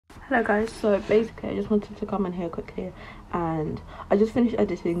Hello guys, so basically I just wanted to come in here quickly, and I just finished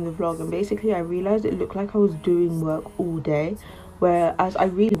editing the vlog, and basically I realized it looked like I was doing work all day, whereas I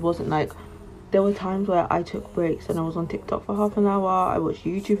really wasn't. Like, there were times where I took breaks and I was on TikTok for half an hour, I watched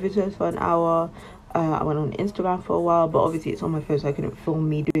YouTube videos for an hour, I went on Instagram for a while, but obviously it's on my phone so I couldn't film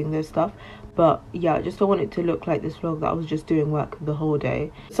me doing this stuff. But yeah, I just don't want it to look like this vlog that I was just doing work the whole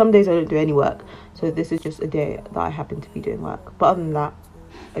day. Some days I don't do any work, so this is just a day that I happen to be doing work. But other than that,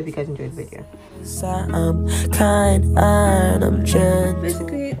 I hope you guys enjoyed the video.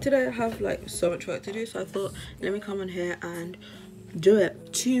 Basically today I have like so much work to do, so I thought let me come in here and do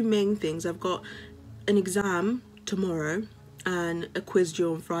it. Two main things: I've got an exam tomorrow and a quiz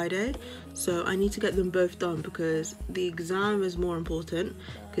due on Friday, so I need to get them both done because the exam is more important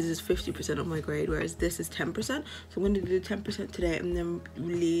because it's 50% of my grade, whereas this is 10%. So I'm going to do 10% today and then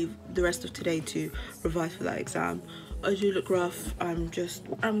leave the rest of today to revise for that exam. I do look rough. I'm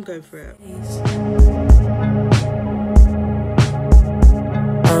going for it.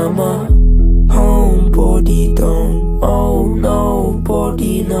 I'm a homebody, don't owe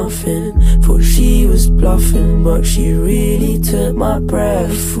nobody nothing. For she was bluffing, but she really took my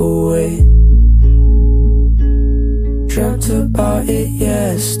breath away. Dreamt about it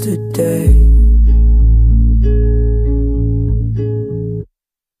yesterday.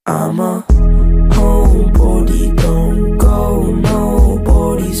 I'm a homebody, don't go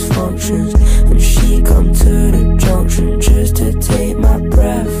nobody's functions, and she come to the junction just to take my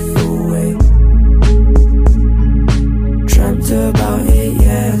breath away. Dreamt about it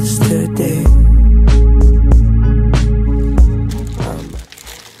yesterday.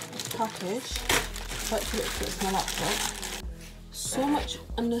 Package. Like to look at my laptop. So much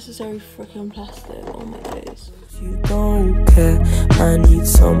unnecessary freaking plastic. Oh my days. You don't care. I need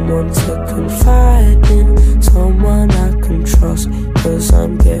someone to confide in, someone I can trust, cause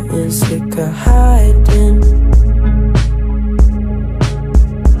I'm getting sick of hiding.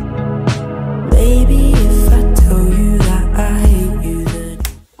 Maybe if I tell you that I hate you, then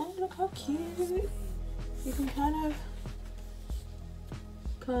oh, look how cute. You can kind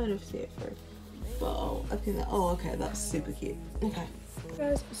of see it through. But oh, I think that, oh okay, that's super cute. Okay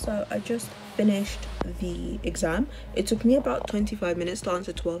guys, so I just finished the exam. It took me about 25 minutes to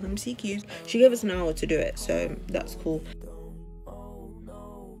answer 12 MCQs. She gave us an hour to do it, so that's cool.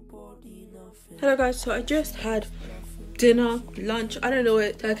 Hello guys, so I just had dinner, lunch, I don't know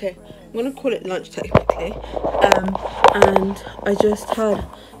it, okay, I'm gonna call it lunch technically, and I just had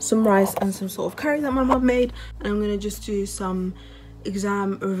some rice and some sort of curry that my mum made, and I'm gonna just do some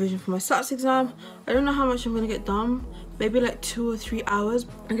exam revision for my stats exam. I don't know how much I'm gonna get done, maybe like 2 or 3 hours.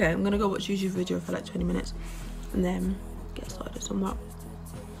 Okay, I'm gonna go watch a YouTube video for like 20 minutes and then get started somewhere.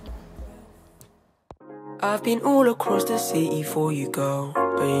 I've been all across the city for you, girl,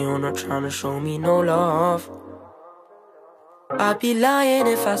 but you're not trying to show me no love. I'd be lying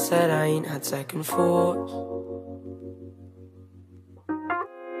if I said I ain't had second thoughts.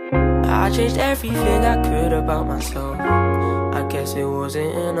 I changed everything I could about myself. I guess it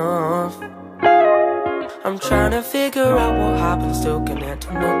wasn't enough. I'm trying to figure out what happened, still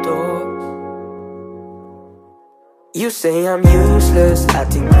connecting the dots. You say I'm useless,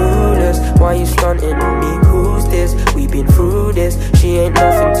 acting clueless. Why you stunting on me? Who's this? We've been through this. She ain't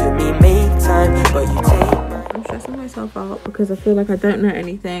nothing to me, make time, but you take. I'm stressing myself out because I feel like I don't know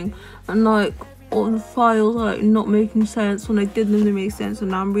anything, and like all the files are like not making sense. When I did them they make sense,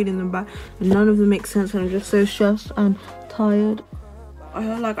 and now I'm reading them back and none of them make sense, and I'm just so stressed and tired.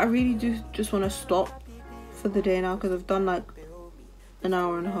 I really do just want to stop for the day now because I've done like an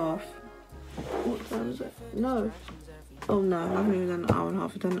hour and a half. What time is it? No. Oh no, I haven't even done an hour and a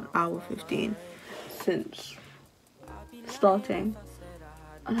half. I've done an hour 15 since starting,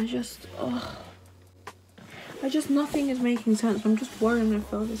 and I just nothing is making sense. I'm just worried I'm gonna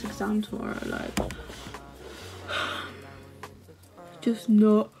fail this exam tomorrow. Like, just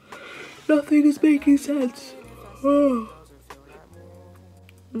nothing is making sense. Oh.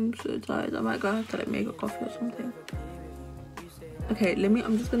 I'm so tired. I might go have to like make a coffee or something. Okay, okay,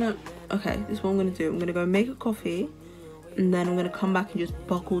 this is what I'm gonna do. I'm gonna go make a coffee and then I'm gonna come back and just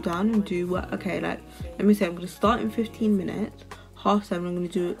buckle down and do what, okay, like, let me say I'm gonna start in 15 minutes, 7:30 I'm gonna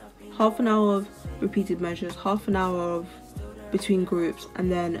do half an hour of repeated measures, half an hour of between groups, and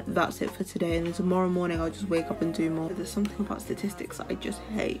then that's it for today. And then tomorrow morning I'll just wake up and do more. There's something about statistics that I just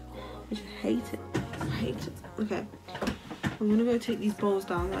hate. I just hate it. I hate it. Okay, I'm gonna go take these bowls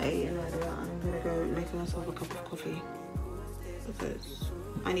down that I ate in earlier, and I'm gonna go make myself a cup of coffee because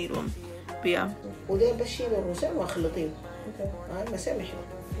I need one. But yeah.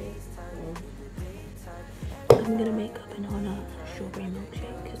 I'm gonna make a banana strawberry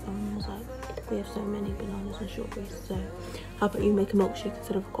milkshake because I'm We have so many bananas and strawberries, so how about you make a milkshake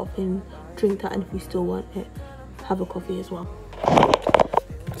instead of a coffee and drink that, and if you still want it, have a coffee as well.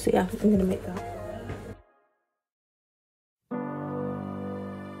 So yeah, I'm gonna make that.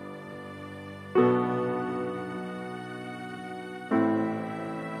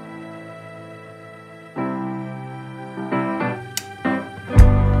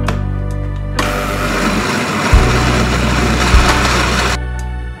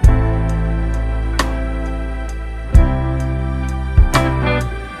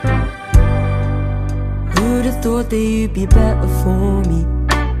 Thought that you'd be better for me.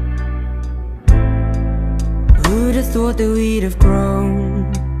 Who'd have thought that we'd have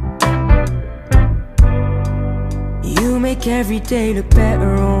grown? You make every day look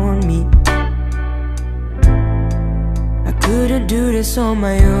better on me. I couldn't do this on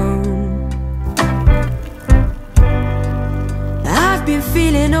my own. I've been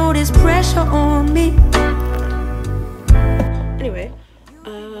feeling all this pressure on me. Anyway,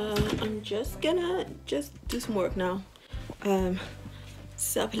 I'm just gonna do some work now.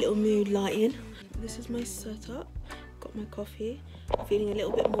 Set up a little mood lighting. This is my setup. Got my coffee. Feeling a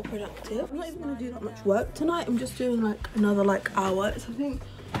little bit more productive. I'm not even gonna do that much work tonight. I'm just doing like another hour. It's I think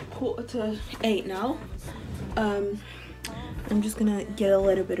 7:45 now. I'm just gonna get a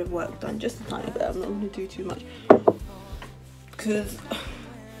little bit of work done, just a tiny bit. I'm not gonna do too much because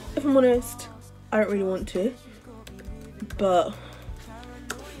if I'm honest, I don't really want to, but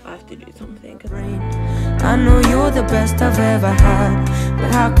I have to do something. I know you're the best I've ever had,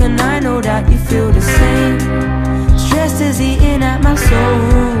 but how can I know that you feel the same? Stress is eating at my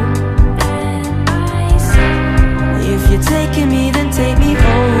soul.